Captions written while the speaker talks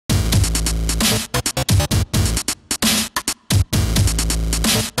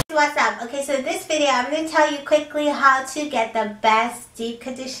what's up? Okay, so in this video I'm going to tell you quickly how to get the best deep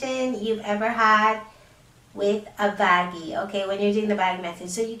condition you've ever had with a baggy, okay, when you're doing the baggy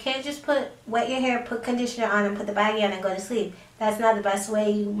method. So you can't just wet your hair, put conditioner on and put the baggy on and go to sleep. That's not the best way.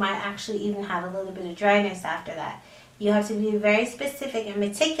 You might actually even have a little bit of dryness after that. You have to be very specific and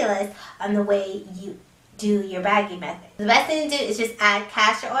meticulous on the way you do your baggy method. The best thing to do is just add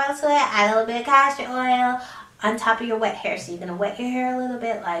castor oil to it. Add a little bit of castor oil on top of your wet hair. So you're going to wet your hair a little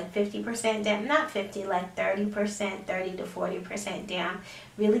bit, like 50% damp, not 50, like 30%, 30 to 40% damp.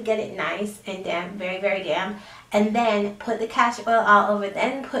 Really get it nice and damp, very, very damp. And then put the castor oil all over,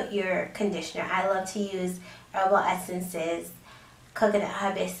 then put your conditioner. I love to use herbal essences, coconut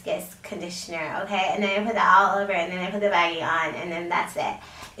hibiscus conditioner, okay? And then I put that all over, and then I put the baggy on, and then that's it.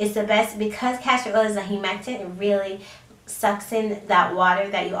 It's the best because castor oil is a humectant. It really sucks in that water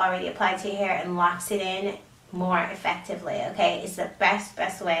that you already applied to your hair and locks it in more effectively, okay? It's the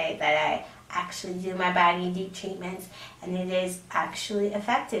best way that I actually do my baggy deep treatments, and it is actually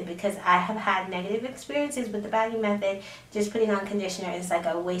effective because I have had negative experiences with the baggy method. Just putting on conditioner is like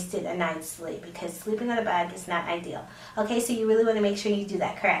I wasted a night's sleep because sleeping on a bag is not ideal. Okay, so you really want to make sure you do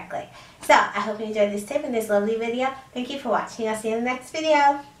that correctly. So I hope you enjoyed this tip and this lovely video. Thank you for watching. I'll see you in the next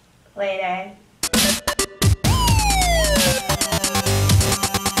video. Later.